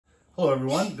Hello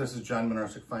everyone, this is John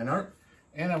Minarsic Fine Art,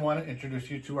 and I want to introduce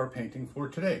you to our painting for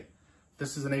today.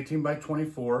 This is an 18 by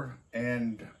 24,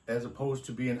 and as opposed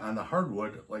to being on the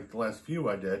hardwood like the last few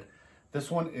I did, this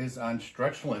one is on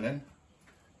stretched linen,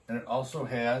 and it also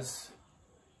has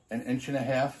an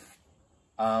 1.5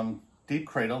 inch deep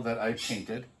cradle that I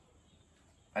painted.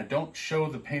 I don't show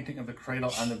the painting of the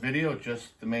cradle on the video,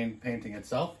 just the main painting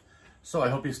itself. So I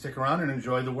hope you stick around and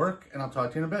enjoy the work, and I'll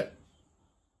talk to you in a bit.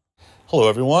 Hello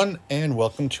everyone, and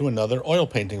welcome to another oil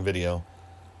painting video.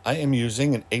 I am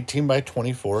using an 18 by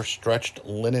 24 stretched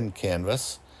linen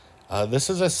canvas. This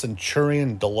is a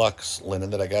Centurion Deluxe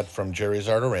linen that I got from Jerry's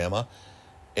Artorama.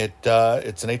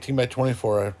 It's an 18 by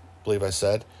 24, I believe I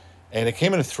said, and it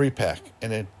came in a 3-pack.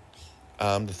 And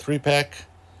the 3-pack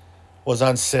was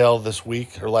on sale this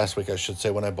week, or last week I should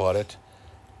say, when I bought it.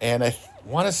 And I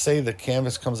want to say the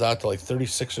canvas comes out to like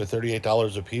 $36 or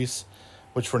 $38 a piece,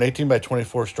 which for an 18 by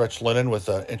 24 stretched linen with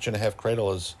an 1.5 inch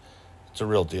cradle it's a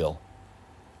real deal.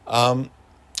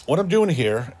 What I'm doing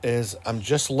here is I'm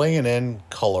just laying in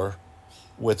color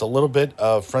with a little bit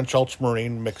of French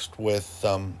Ultramarine mixed with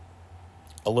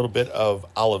a little bit of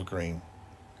olive green,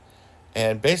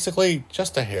 and basically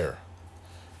just a hair.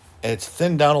 And it's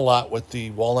thinned down a lot with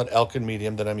the Walnut Alkyd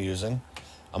medium that I'm using.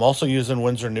 I'm also using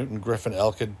Winsor Newton Griffin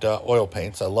Alkyd oil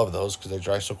paints. I love those because they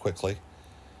dry so quickly.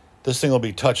 This thing will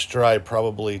be touch dry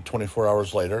probably 24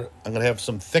 hours later. I'm going to have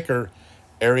some thicker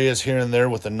areas here and there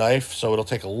with a knife, so it'll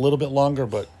take a little bit longer,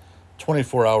 but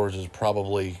 24 hours is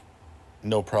probably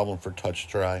no problem for touch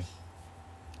dry.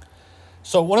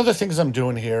 So one of the things I'm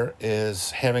doing here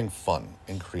is having fun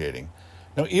in creating.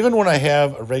 Now, even when I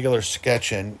have a regular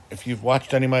sketch in, if you've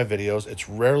watched any of my videos, it's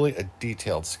rarely a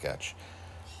detailed sketch.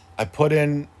 I put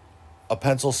in a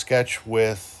pencil sketch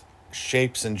with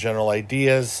shapes and general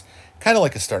ideas, kind of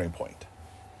like a starting point.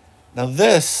 Now,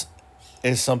 this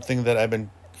is something that I've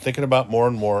been thinking about more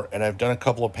and more, and I've done a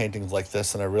couple of paintings like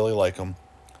this, and I really like them.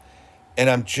 And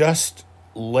I'm just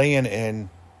laying in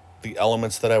the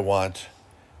elements that I want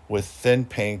with thin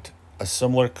paint, a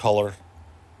similar color,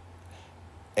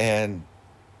 and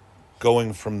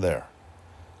going from there.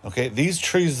 Okay, these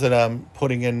trees that I'm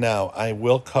putting in now, I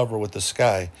will cover with the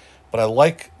sky, but I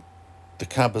like the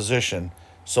composition,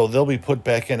 so they'll be put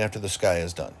back in after the sky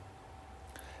is done.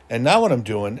 And now what I'm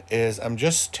doing is I'm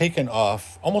just taking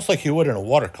off, almost like you would in a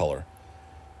watercolor,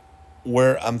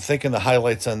 where I'm thinking the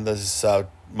highlights on these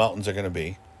mountains are going to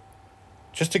be,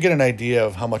 just to get an idea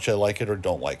of how much I like it or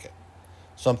don't like it.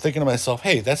 So I'm thinking to myself,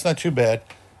 hey, that's not too bad.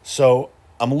 So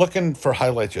I'm looking for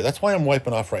highlights here. That's why I'm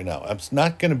wiping off right now. It's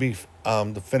not going to be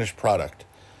the finished product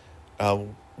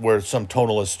where some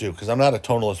tonalists do, because I'm not a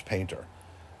tonalist painter.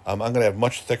 I'm going to have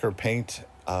much thicker paint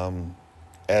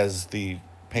as the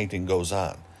painting goes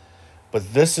on.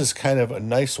 But this is kind of a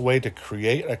nice way to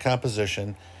create a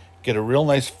composition, get a real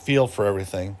nice feel for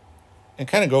everything, and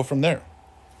kind of go from there.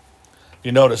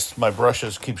 You notice my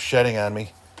brushes keep shedding on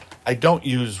me. I don't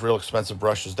use real expensive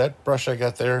brushes. That brush I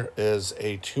got there is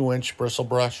a 2-inch bristle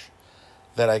brush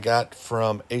that I got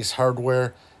from Ace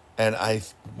Hardware, and I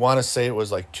want to say it was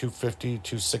like $250,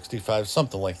 $265,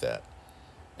 something like that.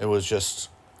 It was just,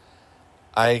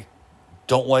 I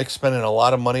don't like spending a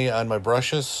lot of money on my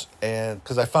brushes, and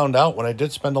because I found out when I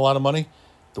did spend a lot of money,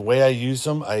 the way I use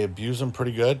them, I abuse them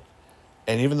pretty good.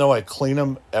 And even though I clean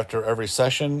them after every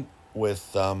session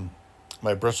with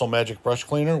my Bristle Magic brush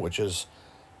cleaner, which is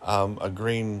a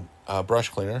green brush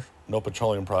cleaner, no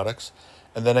petroleum products,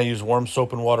 and then I use warm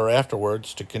soap and water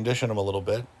afterwards to condition them a little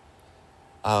bit,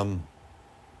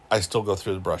 I still go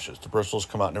through the brushes. The bristles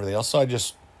come out and everything else. So I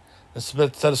just,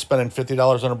 instead of spending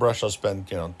 $50 on a brush, I'll spend,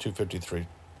 $2.50,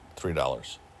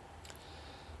 $3.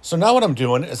 So now what I'm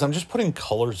doing is I'm just putting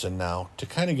colors in now to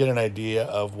kind of get an idea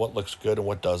of what looks good and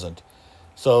what doesn't.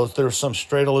 So there's some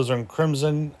straight alizarin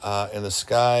crimson in the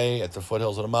sky at the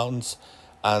foothills of the mountains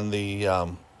on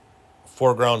the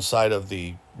foreground side of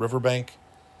the riverbank.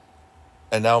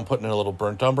 And now I'm putting in a little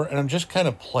burnt umber, and I'm just kind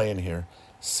of playing here,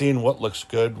 seeing what looks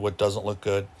good, what doesn't look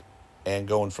good, and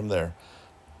going from there.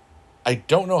 I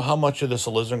don't know how much of this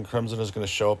alizarin crimson is going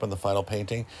to show up in the final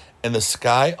painting. In the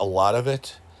sky, a lot of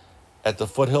it. At the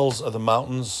foothills of the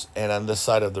mountains and on this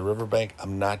side of the riverbank,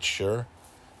 I'm not sure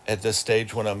at this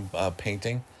stage when I'm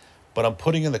painting. But I'm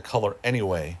putting in the color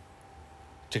anyway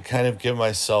to kind of give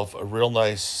myself a real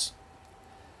nice,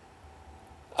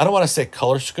 I don't want to say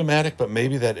color schematic, but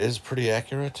maybe that is pretty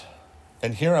accurate.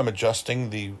 And here I'm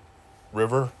adjusting the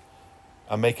river.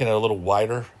 I'm making it a little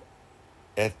wider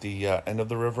at the end of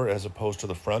the river as opposed to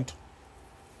the front.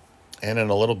 And in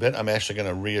a little bit, I'm actually going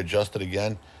to readjust it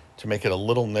again to make it a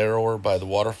little narrower by the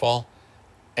waterfall.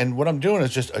 And what I'm doing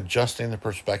is just adjusting the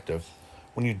perspective.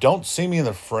 When you don't see me in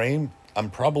the frame, I'm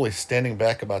probably standing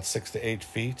back about 6 to 8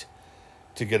 feet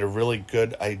to get a really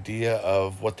good idea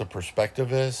of what the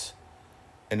perspective is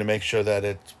and to make sure that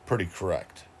it's pretty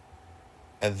correct.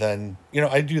 And then,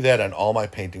 I do that on all my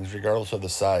paintings, regardless of the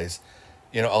size.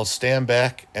 I'll stand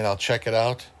back and I'll check it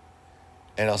out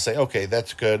and I'll say, okay,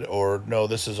 that's good, or no,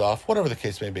 this is off, whatever the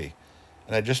case may be.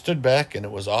 And I just stood back and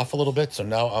it was off a little bit, so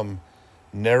now I'm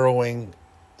narrowing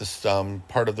this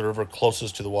part of the river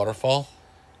closest to the waterfall,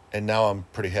 and now I'm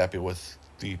pretty happy with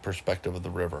the perspective of the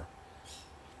river.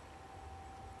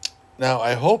 Now,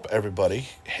 I hope everybody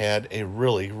had a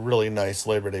really, really nice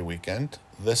Labor Day weekend.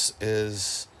 This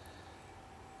is,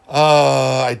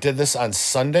 I did this on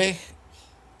Sunday,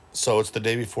 so it's the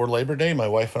day before Labor Day. My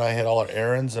wife and I had all our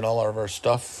errands and all of our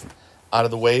stuff out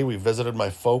of the way. We visited my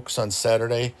folks on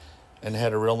Saturday and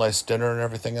had a real nice dinner and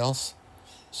everything else.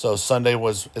 So Sunday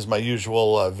is my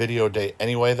usual video day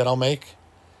anyway that I'll make.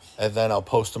 And then I'll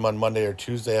post them on Monday or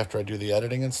Tuesday after I do the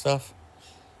editing and stuff.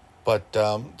 But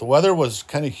the weather was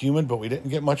kind of humid, but we didn't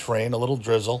get much rain, a little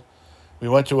drizzle. We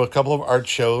went to a couple of art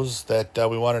shows that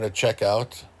we wanted to check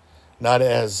out. Not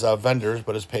as vendors,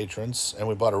 but as patrons. And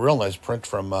we bought a real nice print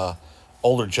from an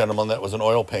older gentleman that was an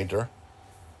oil painter.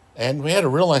 And we had a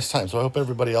real nice time, so I hope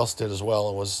everybody else did as well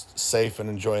and was safe and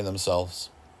enjoying themselves.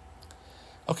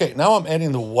 Okay, now I'm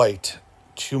adding the white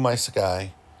to my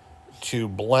sky to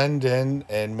blend in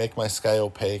and make my sky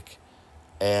opaque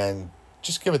and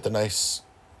just give it the nice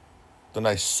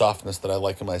softness that I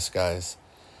like in my skies.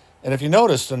 And if you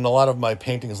noticed in a lot of my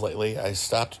paintings lately, I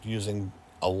stopped using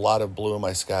a lot of blue in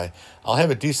my sky. I'll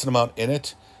have a decent amount in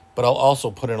it, but I'll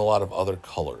also put in a lot of other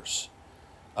colors.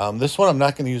 This one I'm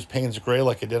not going to use Paynes Gray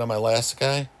like I did on my last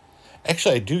sky.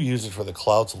 Actually, I do use it for the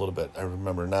clouds a little bit, I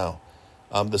remember now.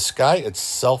 The sky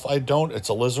itself, I don't. It's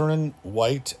Alizarin,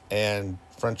 white, and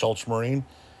French Ultramarine.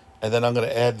 And then I'm going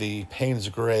to add the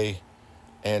Paynes Gray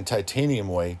and titanium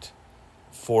white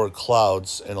for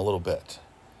clouds in a little bit.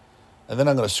 And then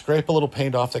I'm going to scrape a little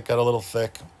paint off that got a little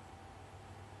thick.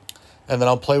 And then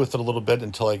I'll play with it a little bit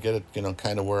until I get it,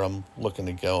 kind of where I'm looking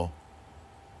to go.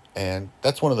 And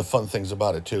that's one of the fun things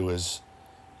about it, too, is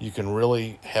you can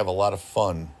really have a lot of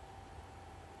fun.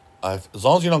 As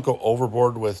long as you don't go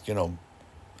overboard with,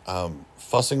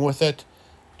 fussing with it,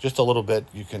 just a little bit,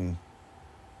 you can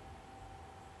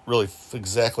really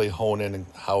exactly hone in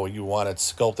how you want it,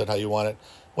 sculpt it how you want it,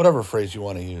 whatever phrase you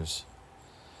want to use.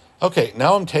 Okay,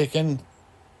 now I'm taking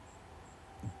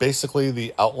basically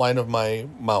the outline of my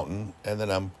mountain, and then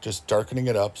I'm just darkening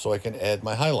it up so I can add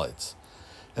my highlights.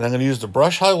 And I'm going to use the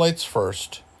brush highlights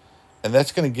first, and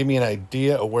that's going to give me an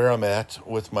idea of where I'm at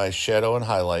with my shadow and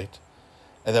highlight.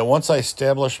 And then once I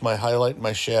establish my highlight and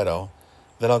my shadow,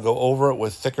 then I'll go over it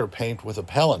with thicker paint with a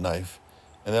palette knife,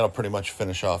 and that'll pretty much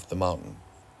finish off the mountain.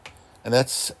 And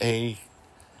that's a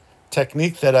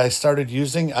technique that I started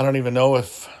using. I don't even know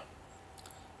if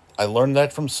I learned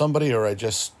that from somebody or I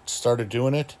just started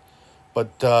doing it,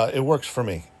 but it works for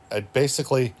me. I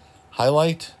basically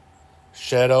highlight,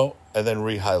 shadow, and then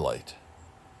re-highlight.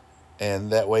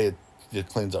 And that way it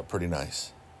cleans up pretty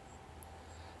nice.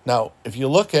 Now, if you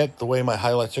look at the way my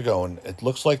highlights are going, it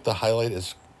looks like the highlight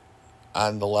is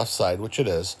on the left side, which it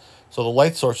is. So the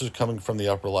light source is coming from the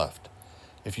upper left.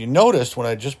 If you noticed, when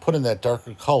I just put in that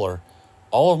darker color,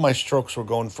 all of my strokes were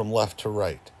going from left to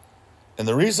right. And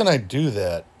the reason I do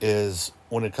that is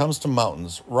when it comes to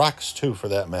mountains, rocks too for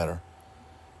that matter,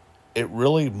 it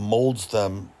really molds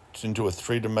them into a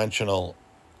three-dimensional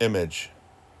image,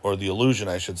 or the illusion,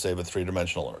 I should say, of a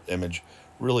three-dimensional image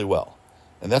really well.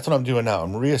 And that's what I'm doing now.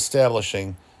 I'm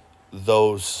reestablishing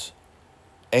those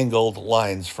angled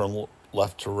lines from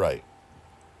left to right.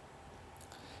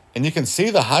 And you can see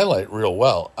the highlight real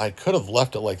well. I could have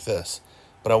left it like this,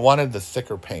 but I wanted the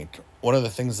thicker paint. One of the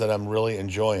things that I'm really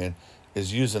enjoying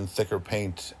is using thicker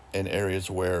paint in areas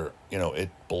where, it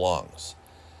belongs.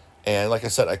 And like I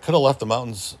said, I could have left the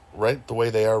mountains right the way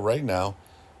they are right now.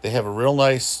 They have a real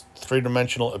nice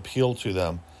three-dimensional appeal to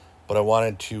them, but I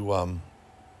wanted to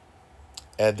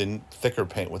add the thicker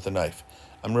paint with the knife.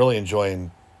 I'm really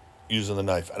enjoying using the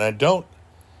knife. And I don't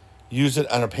use it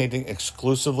on a painting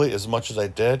exclusively as much as I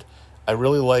did. I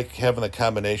really like having the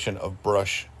combination of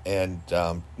brush and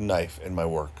knife in my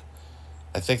work.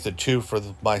 I think the two for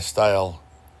my style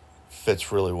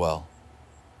fits really well.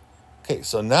 Okay,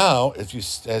 so now, as you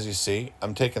see,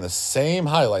 I'm taking the same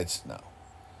highlights now.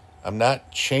 I'm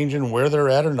not changing where they're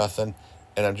at or nothing,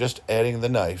 and I'm just adding the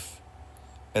knife.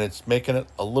 And it's making it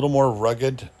a little more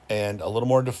rugged and a little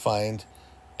more defined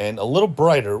and a little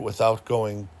brighter without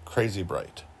going crazy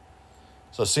bright.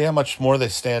 So see how much more they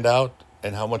stand out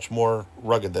and how much more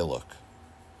rugged they look.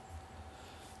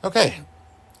 Okay,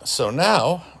 So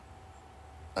now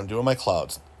I'm doing my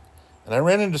clouds. And I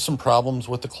ran into some problems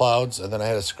with the clouds, and then I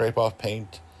had to scrape off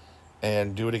paint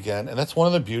and do it again. And that's one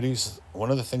of the beauties,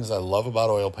 one of the things I love about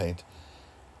oil paint,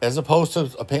 as opposed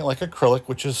to a paint like acrylic,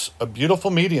 which is a beautiful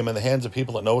medium in the hands of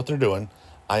people that know what they're doing.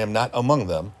 I am not among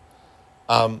them.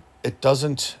 It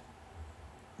doesn't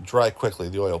dry quickly,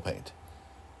 the oil paint.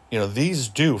 You know, these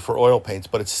do for oil paints,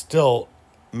 but it's still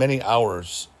many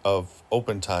hours of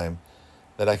open time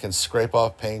that I can scrape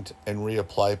off paint and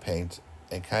reapply paint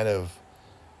and kind of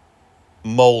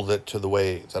mold it to the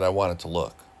way that I want it to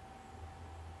look.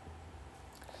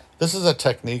 This is a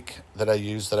technique that I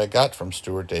use that I got from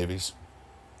Stuart Davies.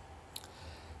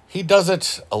 He does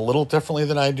it a little differently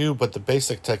than I do, but the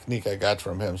basic technique I got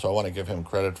from him, so I want to give him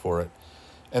credit for it.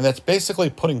 And that's basically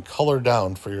putting color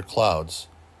down for your clouds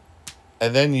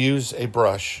and then use a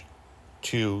brush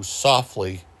to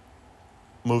softly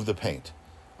move the paint.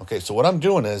 Okay, so what I'm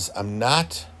doing is I'm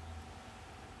not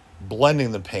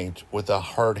blending the paint with a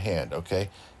hard hand, okay?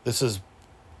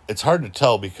 It's hard to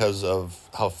tell because of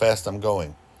how fast I'm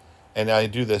going. And I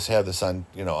have this on,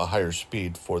 a higher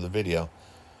speed for the video.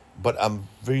 But I'm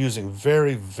using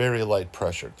very, very light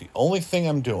pressure. The only thing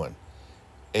I'm doing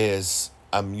is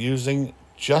I'm using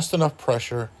just enough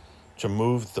pressure to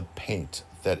move the paint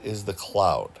that is the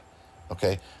cloud,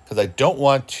 okay? Because I don't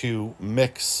want to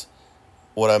mix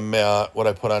what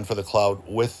I put on for the cloud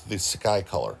with the sky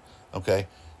color, okay?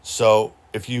 So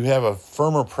if you have a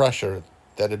firmer pressure,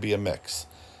 that'd be a mix.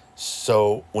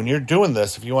 So when you're doing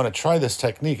this, if you want to try this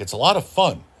technique, it's a lot of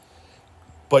fun.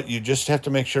 But you just have to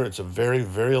make sure it's a very,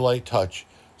 very light touch.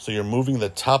 So you're moving the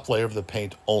top layer of the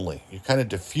paint only. You're kind of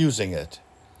diffusing it.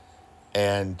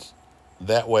 And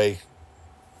that way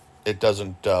it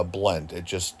doesn't blend. It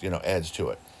just, adds to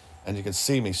it. And you can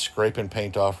see me scraping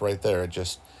paint off right there.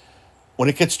 When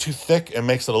it gets too thick, it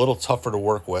makes it a little tougher to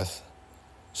work with.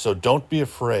 So don't be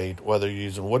afraid, whether you're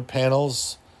using wood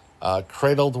panels,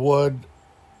 cradled wood,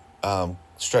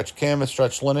 stretched canvas,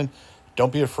 stretched linen.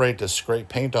 Don't be afraid to scrape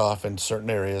paint off in certain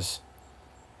areas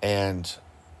and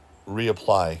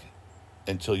reapply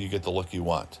until you get the look you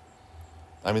want.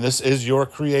 I mean, this is your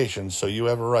creation, so you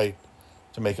have a right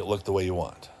to make it look the way you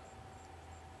want.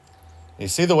 You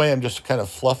see the way I'm just kind of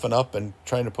fluffing up and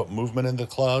trying to put movement in the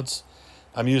clouds?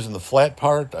 I'm using the flat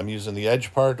part. I'm using the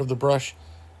edge part of the brush.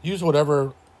 Use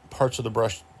whatever parts of the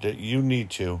brush that you need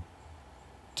to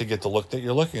get the look that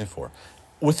you're looking for.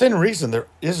 Within reason, there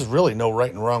is really no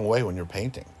right and wrong way when you're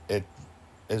painting. It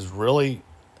is really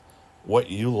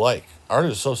what you like. Art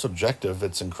is so subjective,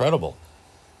 it's incredible.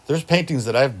 There's paintings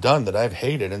that I've done that I've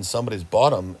hated and somebody's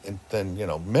bought them in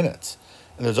minutes.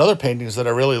 And there's other paintings that I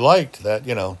really liked that,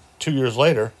 2 years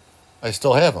later, I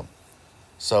still have them.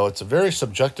 So it's a very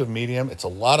subjective medium. It's a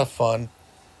lot of fun.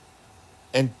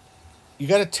 And you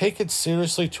got to take it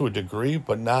seriously to a degree,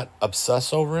 but not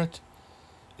obsess over it.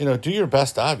 Do your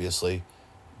best, obviously.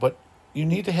 But you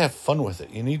need to have fun with it.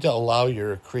 You need to allow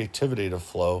your creativity to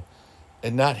flow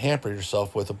and not hamper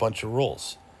yourself with a bunch of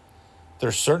rules.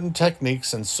 There's certain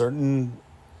techniques and certain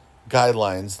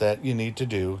guidelines that you need to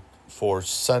do for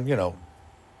some,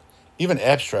 even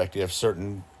abstract, you have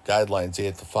certain guidelines you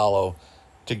have to follow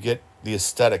to get the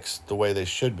aesthetics the way they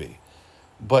should be.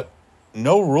 But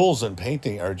no rules in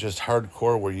painting are just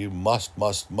hardcore where you must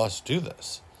do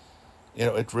this.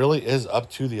 It really is up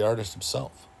to the artist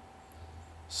himself.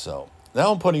 So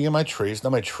now I'm putting in my trees. Now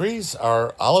my trees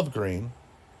are olive green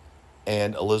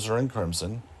and alizarin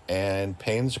crimson and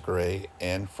Paynes Gray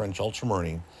and French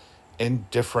ultramarine in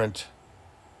different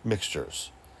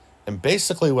mixtures. And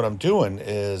basically what I'm doing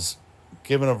is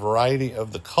giving a variety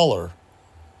of the color,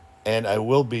 and I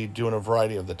will be doing a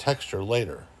variety of the texture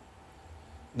later.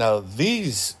 Now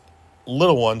these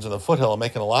little ones in the foothill I'm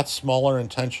making a lot smaller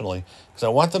intentionally because I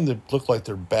want them to look like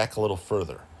they're back a little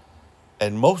further.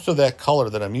 And most of that color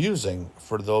that I'm using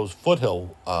for those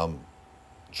foothill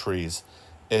trees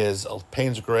is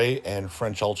Paynes Gray and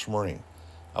French ultramarine.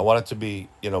 I want it to be,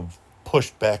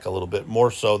 pushed back a little bit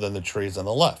more so than the trees on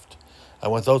the left. I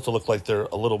want those to look like they're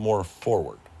a little more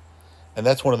forward. And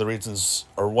that's one of the reasons,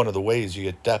 or one of the ways you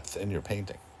get depth in your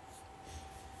painting.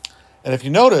 And if you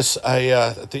notice,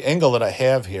 at the angle that I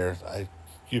have here,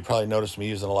 you probably noticed me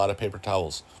using a lot of paper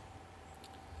towels.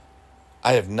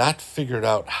 I have not figured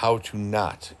out how to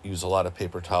not use a lot of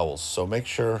paper towels. So make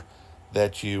sure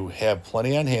that you have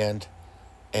plenty on hand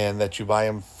and that you buy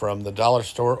them from the dollar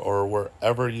store or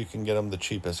wherever you can get them the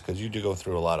cheapest, because you do go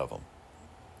through a lot of them.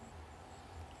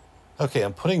 Okay,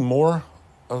 I'm putting more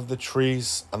of the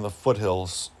trees on the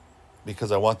foothills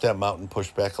because I want that mountain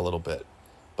pushed back a little bit.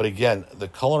 But again, the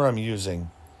color I'm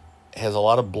using has a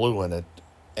lot of blue in it,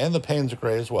 and the Paynes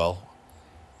Gray as well.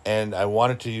 And I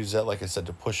wanted to use that, like I said,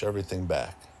 to push everything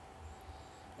back.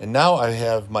 And now I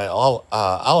have my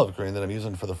olive green that I'm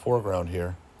using for the foreground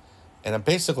here. And I'm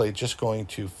basically just going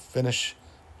to finish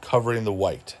covering the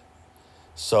white.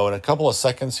 So in a couple of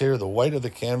seconds here, the white of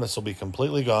the canvas will be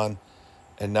completely gone.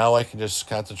 And now I can just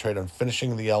concentrate on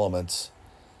finishing the elements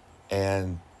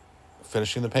and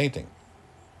finishing the painting.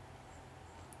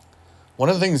 One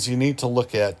of the things you need to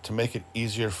look at to make it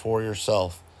easier for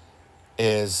yourself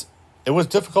is, it was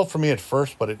difficult for me at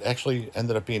first, but it actually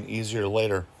ended up being easier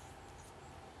later.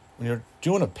 When you're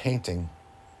doing a painting,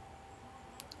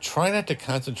 try not to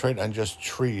concentrate on just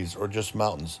trees or just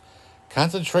mountains.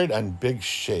 Concentrate on big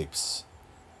shapes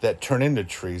that turn into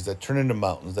trees, that turn into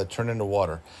mountains, that turn into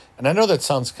water. And I know that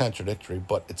sounds contradictory,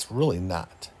 but it's really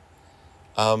not.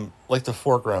 Like the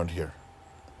foreground here.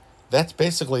 That's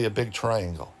basically a big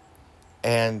triangle.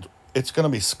 And it's going to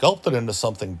be sculpted into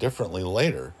something differently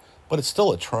later, but it's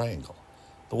still a triangle.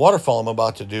 The waterfall I'm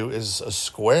about to do is a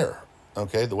square,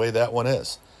 okay, the way that one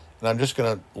is. And I'm just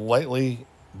going to lightly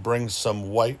bring some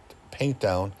white paint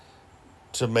down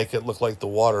to make it look like the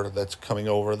water that's coming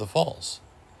over the falls.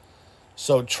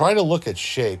 So try to look at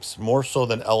shapes more so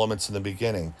than elements in the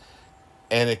beginning.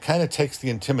 And it kind of takes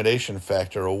the intimidation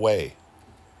factor away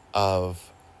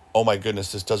of, oh my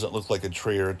goodness, this doesn't look like a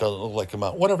tree or it doesn't look like a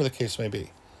mountain, whatever the case may be.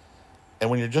 And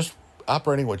when you're just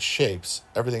operating with shapes,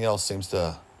 everything else seems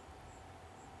to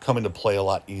come into play a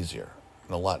lot easier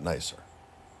and a lot nicer.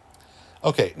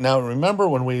 Okay, now remember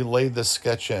when we laid this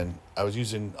sketch in, I was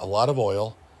using a lot of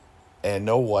oil and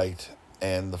no white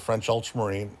and the French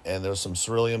Ultramarine, and there was some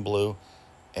cerulean blue,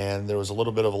 and there was a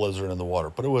little bit of alizarin in the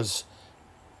water, but it was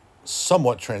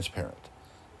somewhat transparent.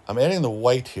 I'm adding the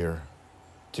white here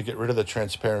to get rid of the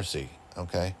transparency,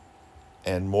 okay,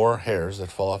 and more hairs that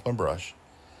fall off my brush.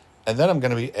 And then I'm going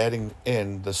to be adding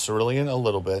in the cerulean a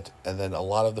little bit, and then a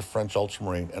lot of the French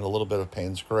Ultramarine and a little bit of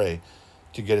Paynes Gray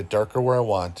to get it darker where I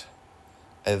want.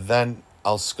 And then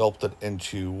I'll sculpt it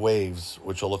into waves,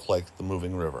 which will look like the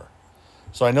moving river.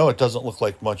 So I know it doesn't look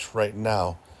like much right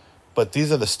now, but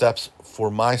these are the steps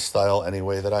for my style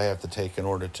anyway that I have to take in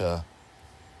order to,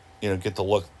 get the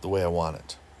look the way I want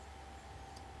it.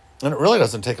 And it really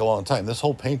doesn't take a long time. This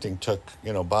whole painting took,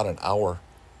 about an hour.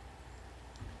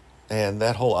 And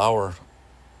that whole hour,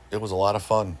 it was a lot of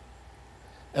fun.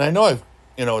 And I know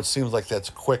it seems like that's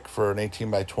quick for an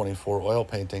 18 by 24 oil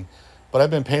painting, but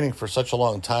I've been painting for such a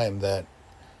long time that,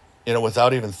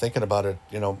 without even thinking about it,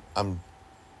 I'm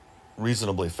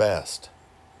reasonably fast.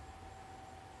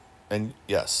 And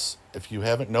yes, if you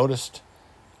haven't noticed,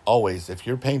 always, if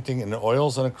you're painting in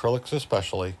oils and acrylics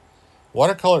especially,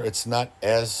 watercolor, it's not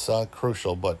as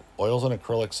crucial, but oils and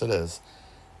acrylics it is.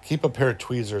 Keep a pair of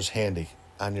tweezers handy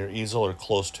on your easel or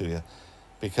close to you,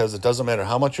 because it doesn't matter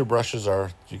how much your brushes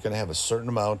are, you're going to have a certain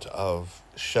amount of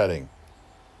shedding.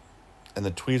 And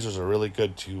the tweezers are really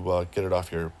good to get it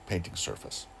off your painting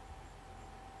surface.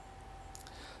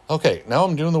 Okay, now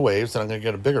I'm doing the waves, and I'm going to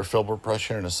get a bigger filbert brush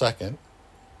here in a second.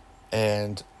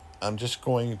 And I'm just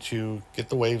going to get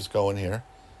the waves going here.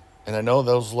 And I know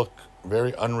those look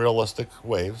very unrealistic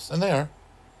waves, and they are.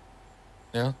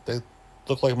 They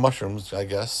look like mushrooms, I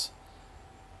guess.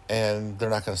 And they're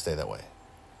not going to stay that way.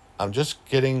 I'm just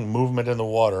getting movement in the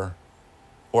water,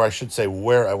 or I should say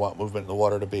where I want movement in the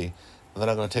water to be. And then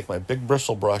I'm going to take my big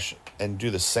bristle brush and do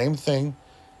the same thing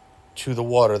to the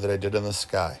water that I did in the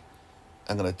sky.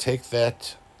 I'm going to take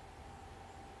that,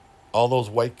 all those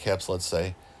white caps, let's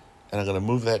say, and I'm going to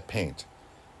move that paint.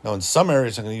 Now, in some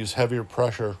areas, I'm going to use heavier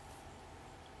pressure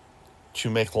to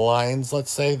make lines,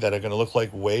 let's say, that are going to look like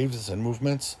waves and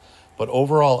movements. But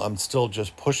overall, I'm still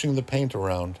just pushing the paint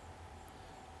around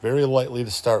very lightly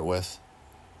to start with,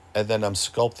 and then I'm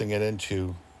sculpting it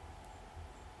into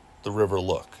the river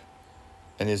look.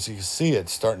 And as you can see,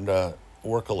 it's starting to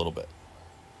work a little bit.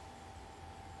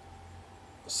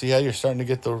 See how you're starting to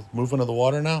get the movement of the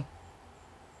water now?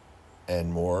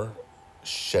 And more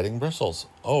shedding bristles.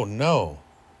 Oh no.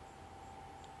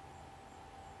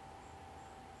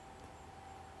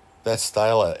 That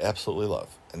style I absolutely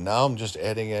love. And now I'm just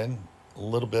adding in a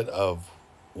little bit of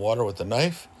water with the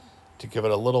knife to give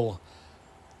it a little,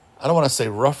 I don't want to say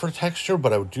rougher texture,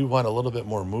 but I do want a little bit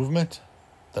more movement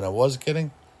than I was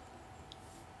getting.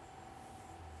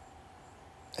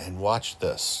 And watch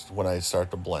this when I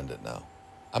start to blend it now.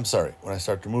 I'm sorry, when I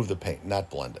start to move the paint, not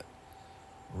blend it.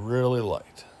 Really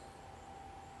light.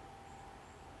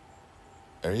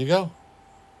 There you go.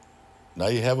 Now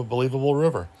you have a believable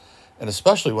river. And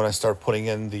especially when I start putting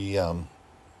in the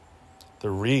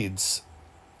reeds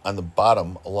on the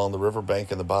bottom, along the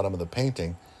riverbank and the bottom of the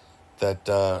painting, that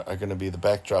are going to be the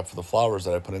backdrop for the flowers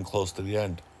that I put in close to the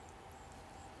end.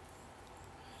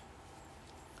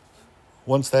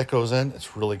 once that goes in,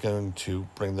 it's really going to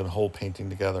bring the whole painting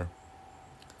together.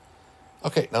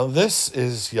 Okay, now this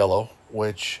is yellow,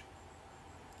 which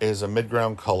is a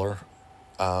mid-ground color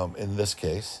in this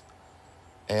case.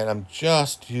 And I'm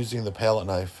just using the palette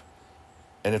knife.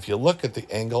 And if you look at the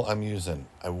angle I'm using,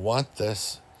 I want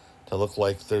this to look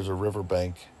like there's a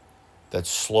riverbank that's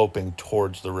sloping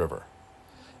towards the river.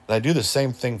 And I do the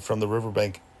same thing from the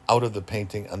riverbank out of the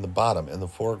painting on the bottom in the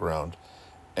foreground.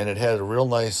 And it had a real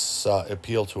nice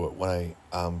appeal to it when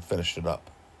I finished it up.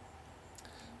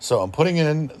 So I'm putting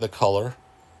in the color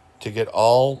to get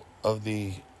all of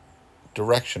the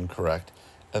direction correct.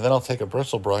 And then I'll take a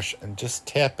bristle brush and just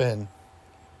tap in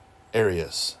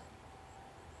areas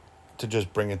to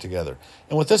just bring it together.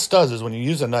 And what this does is when you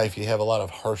use a knife, you have a lot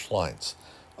of harsh lines.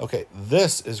 Okay,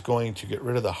 this is going to get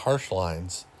rid of the harsh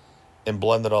lines and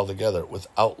blend it all together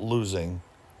without losing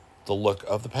the look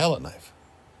of the palette knife.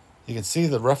 You can see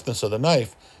the roughness of the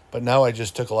knife, but now I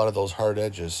just took a lot of those hard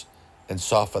edges and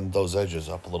softened those edges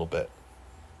up a little bit.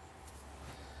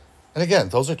 And again,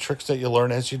 those are tricks that you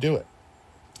learn as you do it.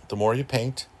 The more you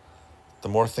paint, the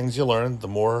more things you learn, the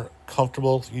more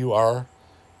comfortable you are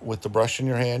with the brush in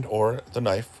your hand or the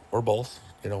knife or both,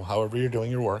 you know, however you're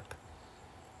doing your work.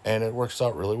 And it works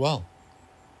out really well.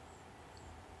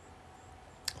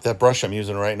 That brush I'm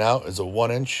using right now is a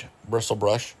 1-inch bristle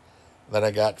brush that I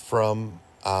got from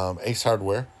Ace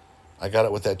Hardware. I got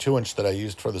it with that 2-inch that I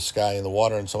used for the sky and the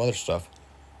water and some other stuff.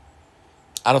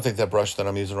 I don't think that brush that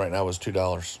I'm using right now was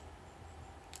 $2.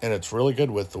 And it's really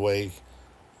good with the way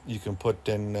you can put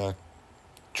in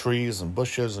trees and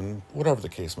bushes and whatever the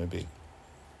case may be.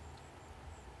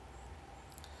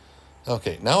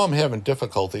 Okay, now I'm having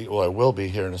difficulty, well, I will be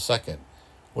here in a second,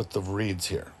 with the reeds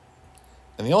here.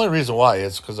 And the only reason why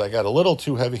is because I got a little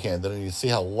too heavy-handed, and you see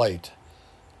how light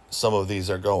some of these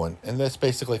are going. And that's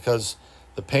basically because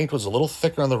the paint was a little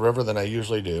thicker on the river than I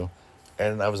usually do,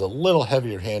 and I was a little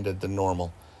heavier-handed than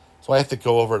normal. So I have to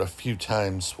go over it a few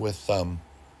times with the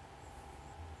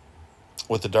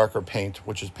darker paint,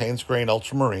 which is Paynes Gray and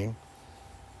Ultramarine.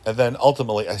 And then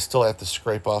ultimately, I still have to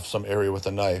scrape off some area with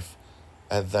a knife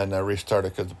and then restart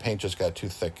it because the paint just got too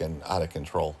thick and out of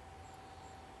control.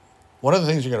 One of the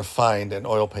things you're going to find in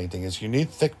oil painting is you need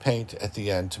thick paint at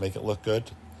the end to make it look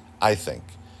good, I think,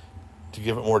 to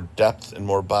give it more depth and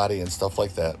more body and stuff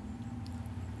like that.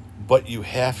 But you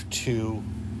have to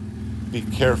be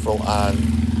careful on...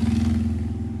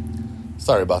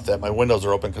 Sorry about that. My windows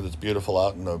are open because it's beautiful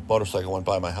out and the motorcycle went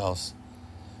by my house.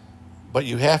 But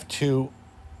you have to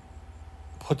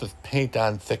put the paint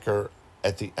on thicker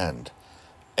at the end.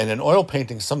 And in oil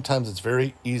painting, sometimes it's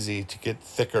very easy to get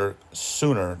thicker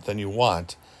sooner than you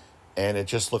want. And it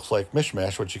just looks like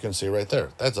mishmash, which you can see right there.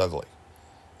 That's ugly.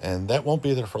 And that won't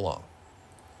be there for long.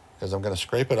 Because I'm going to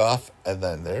scrape it off, and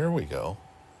then there we go.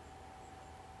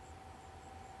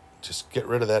 Just get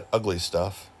rid of that ugly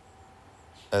stuff.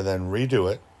 And then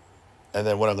redo it. And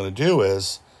then what I'm going to do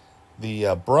is,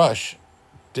 the brush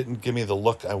didn't give me the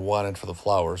look I wanted for the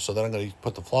flowers. So then I'm going to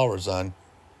put the flowers on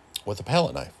with a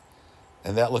palette knife.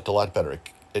 And that looked a lot better.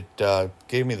 It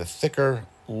gave me the thicker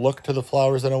look to the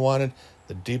flowers that I wanted,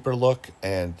 the deeper look,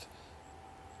 and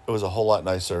it was a whole lot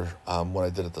nicer when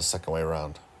I did it the second way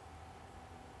around.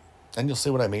 And you'll see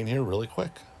what I mean here really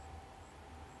quick.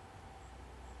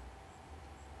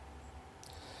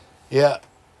 Yeah,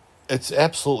 it's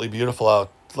absolutely beautiful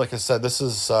out. Like I said, this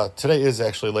is today is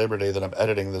actually Labor Day that I'm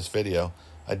editing this video.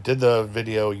 I did the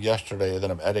video yesterday, then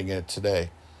I'm editing it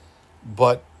today.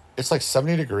 But it's like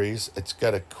 70 degrees. It's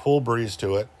got a cool breeze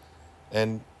to it.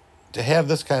 And to have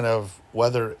this kind of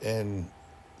weather in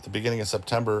the beginning of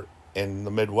September in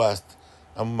the Midwest,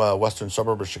 I'm a western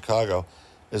suburb of Chicago,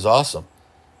 is awesome.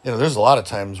 You know, there's a lot of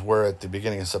times where at the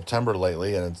beginning of September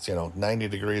lately, and it's, 90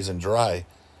 degrees and dry,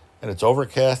 and it's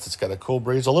overcast, it's got a cool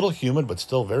breeze, a little humid, but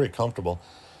still very comfortable.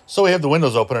 So we have the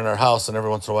windows open in our house, and every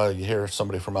once in a while you hear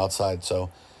somebody from outside.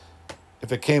 So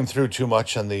if it came through too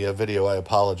much on the video, I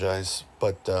apologize.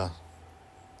 But the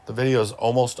video is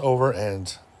almost over,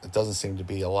 and it doesn't seem to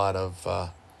be a lot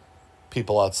of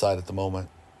people outside at the moment.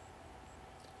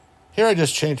 Here I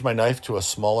just changed my knife to a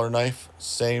smaller knife,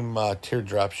 same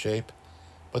teardrop shape,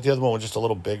 but the other one was just a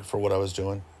little big for what I was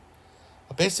doing.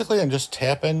 But basically, I'm just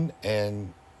tapping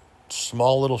and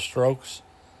small little strokes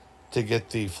to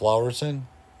get the flowers in.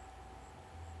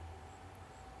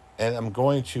 And I'm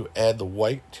going to add the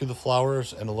white to the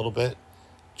flowers in a little bit,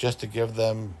 just to give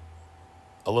them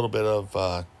a little bit of,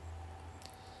 I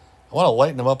want to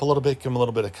lighten them up a little bit, give them a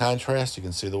little bit of contrast. You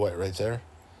can see the white right there.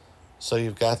 So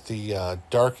you've got the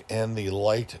dark and the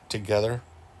light together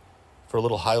for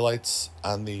little highlights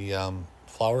on the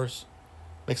flowers.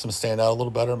 Makes them stand out a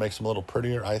little better, makes them a little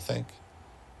prettier, I think.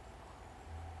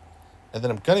 And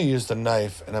then I'm going to use the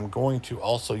knife, and I'm going to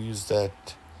also use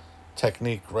that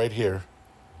technique right here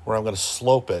where I'm going to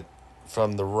slope it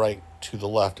from the right to the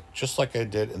left, just like I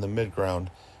did in the midground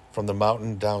from the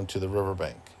mountain down to the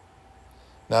riverbank.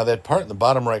 Now that part in the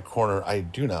bottom right corner I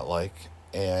do not like,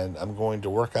 and I'm going to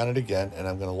work on it again, and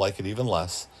I'm going to like it even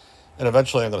less. And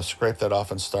eventually I'm going to scrape that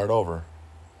off and start over.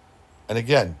 And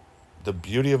again, the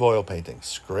beauty of oil painting,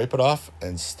 scrape it off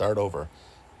and start over.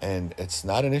 And it's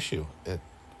not an issue. It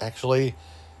actually,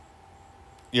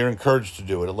 you're encouraged to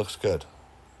do it. It looks good.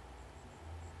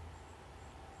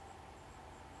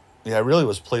 Yeah, I really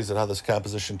was pleased at how this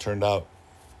composition turned out,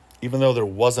 even though there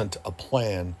wasn't a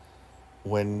plan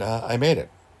when I made it.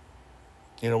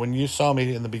 You know, when you saw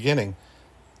me in the beginning,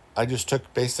 I just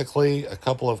took basically a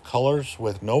couple of colors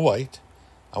with no white.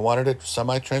 I wanted it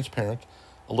semi-transparent,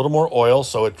 a little more oil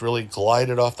so it really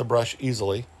glided off the brush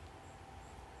easily.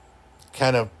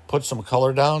 Kind of put some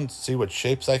color down, see what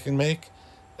shapes I can make,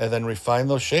 and then refine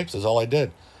those shapes is all I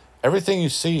did. Everything you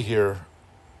see here,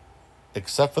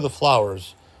 except for the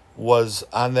flowers, was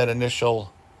on that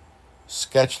initial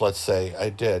sketch, let's say, I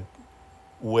did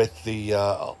with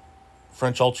the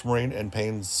French Ultramarine and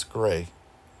Paynes Gray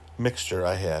mixture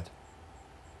I had.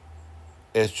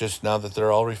 It's just now that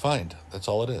they're all refined. That's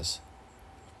all it is.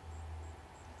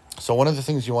 So one of the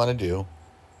things you want to do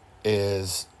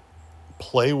is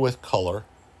play with color.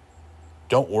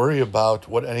 Don't worry about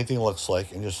what anything looks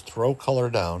like, and just throw color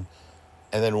down.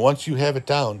 And then once you have it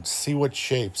down, see what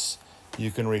shapes you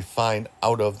can refine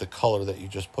out of the color that you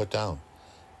just put down.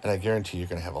 And I guarantee you're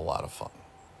going to have a lot of fun.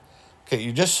 Okay,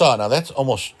 you just saw, now that's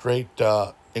almost straight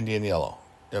Indian yellow.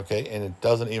 Okay, and it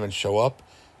doesn't even show up,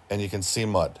 and you can see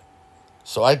mud.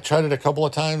 So I tried it a couple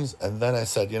of times, and then I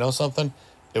said, you know something?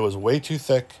 It was way too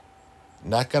thick,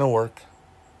 not going to work.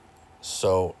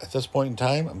 So at this point in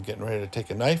time, I'm getting ready to take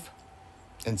a knife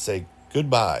and say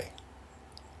goodbye.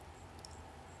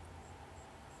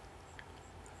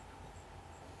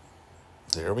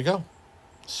 There we go.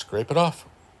 Scrape it off.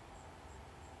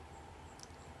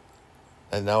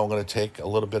 And now I'm going to take a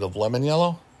little bit of lemon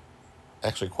yellow,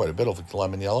 actually quite a bit of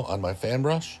lemon yellow on my fan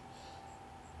brush,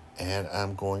 and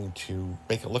I'm going to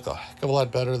make it look a heck of a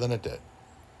lot better than it did.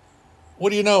 What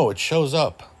do you know? It shows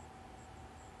up.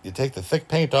 You take the thick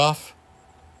paint off,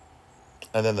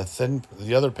 and then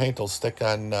the other paint will stick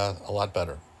on a lot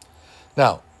better.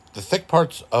 Now, the thick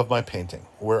parts of my painting,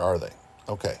 where are they?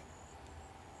 Okay.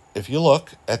 If you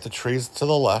look at the trees to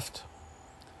the left,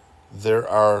 there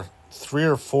are 3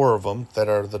 or 4 of them that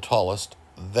are the tallest.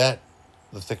 The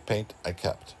thick paint I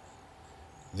kept.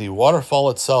 The waterfall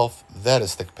itself, that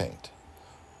is thick paint.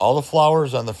 All the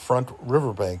flowers on the front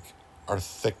riverbank are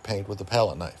thick paint with the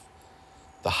palette knife.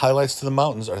 The highlights to the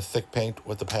mountains are thick paint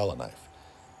with the palette knife.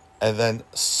 And then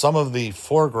some of the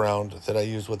foreground that I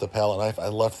used with the palette knife, I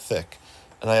left thick,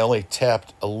 and I only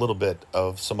tapped a little bit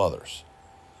of some others.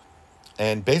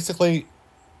 And basically,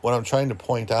 what I'm trying to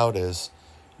point out is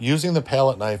using the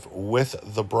palette knife with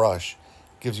the brush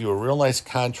gives you a real nice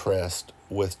contrast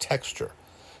with texture.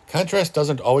 Contrast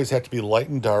doesn't always have to be light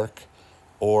and dark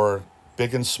or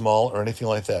big and small or anything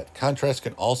like that. Contrast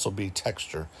can also be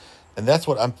texture. And that's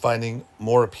what I'm finding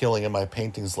more appealing in my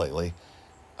paintings lately.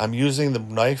 I'm using the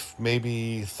knife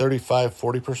maybe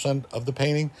 35–40% of the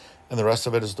painting, and the rest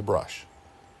of it is the brush.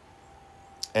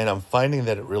 And I'm finding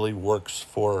that it really works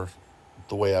for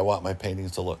the way I want my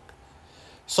paintings to look.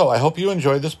 So I hope you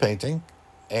enjoyed this painting,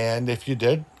 and if you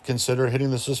did, consider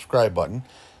hitting the subscribe button.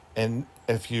 And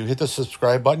if you hit the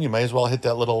subscribe button, you may as well hit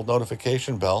that little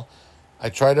notification bell. I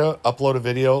try to upload a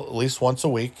video at least once a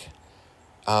week,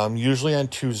 usually on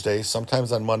Tuesdays,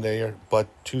 sometimes on Monday, but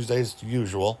Tuesdays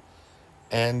usual.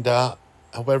 And I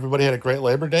hope everybody had a great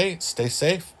Labor Day. Stay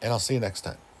safe, and I'll see you next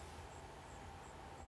time.